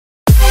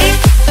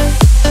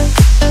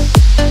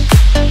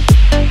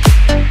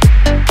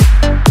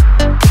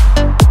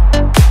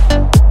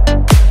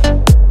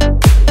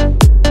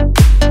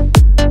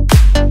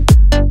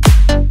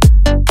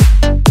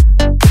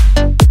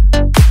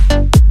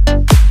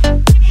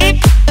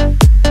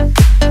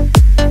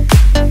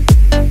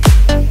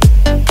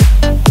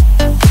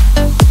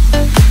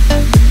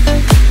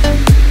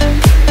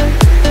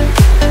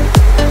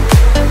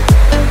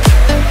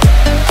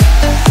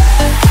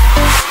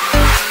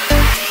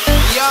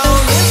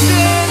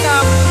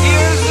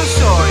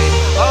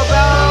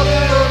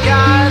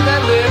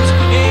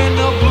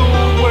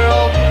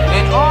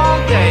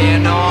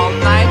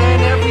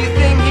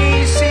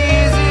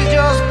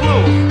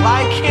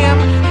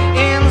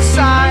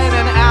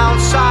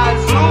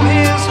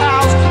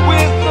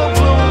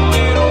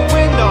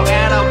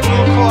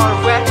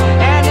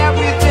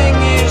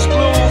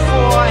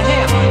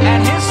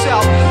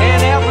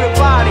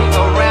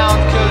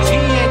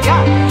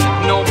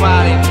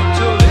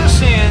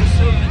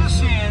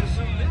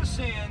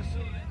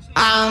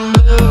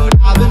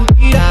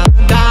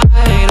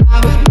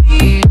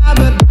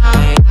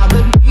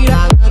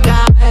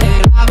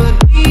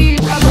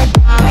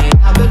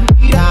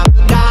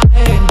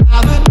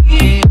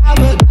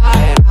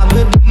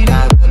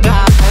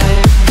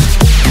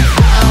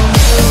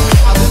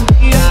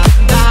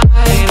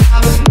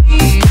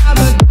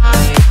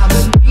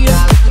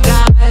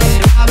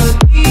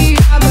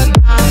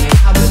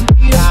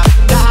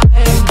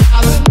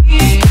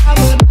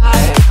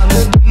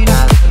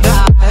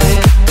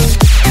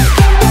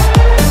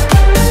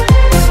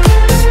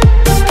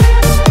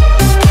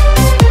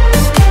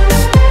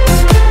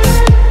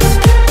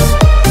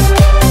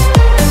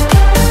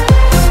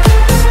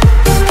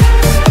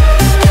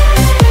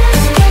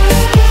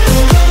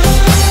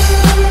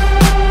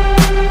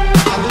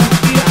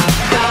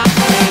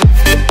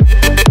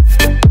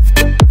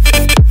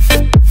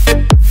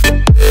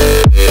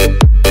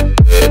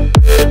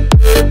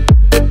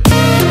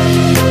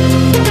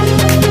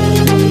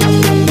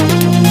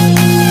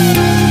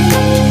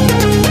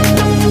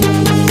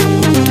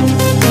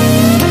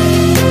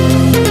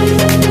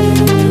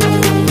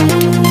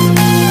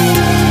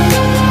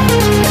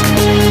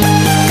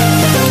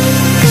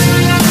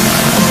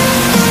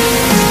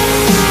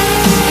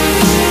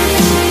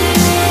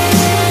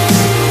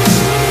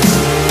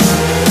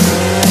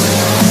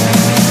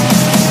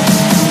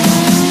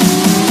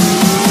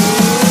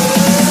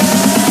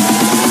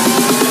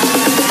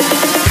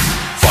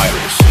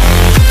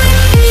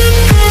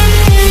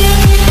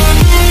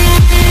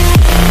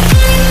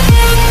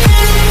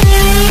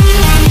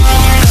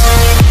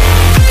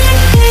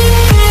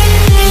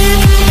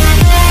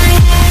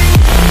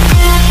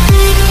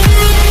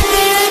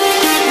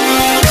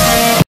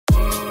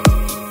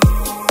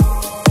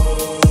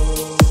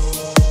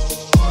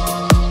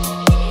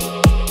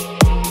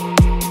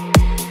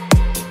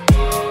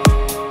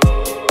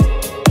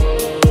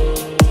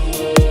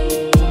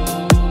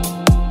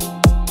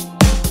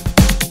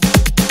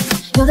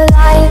You're the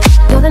light,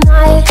 you're the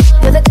night,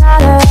 you're the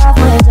color of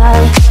my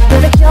blood.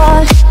 You're the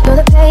cure, you're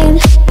the pain,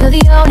 you're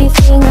the only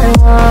thing I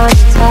want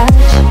to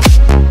touch.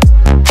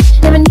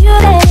 Never knew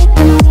that it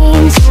could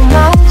mean so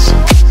much,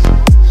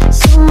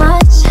 so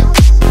much.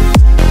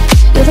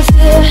 You're the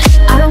fear,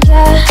 I don't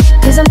care,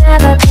 cause I've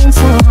never been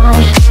so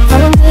high.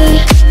 Follow me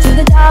through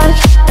the dark,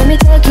 let me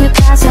take you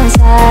past our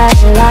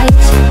satellite.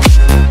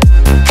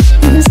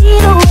 You can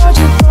see the world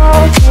you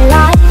brought to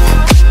life,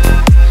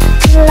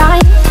 to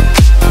life.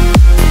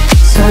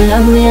 So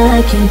love me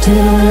like you do,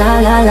 la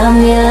la, love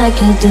me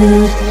like you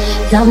do.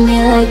 Love me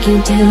like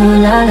you do,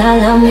 la la,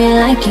 love me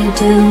like you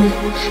do.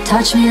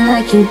 Touch me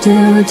like you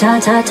do, ta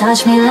ta,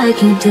 touch me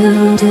like you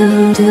do,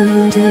 do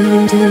do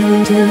do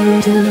do do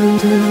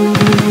do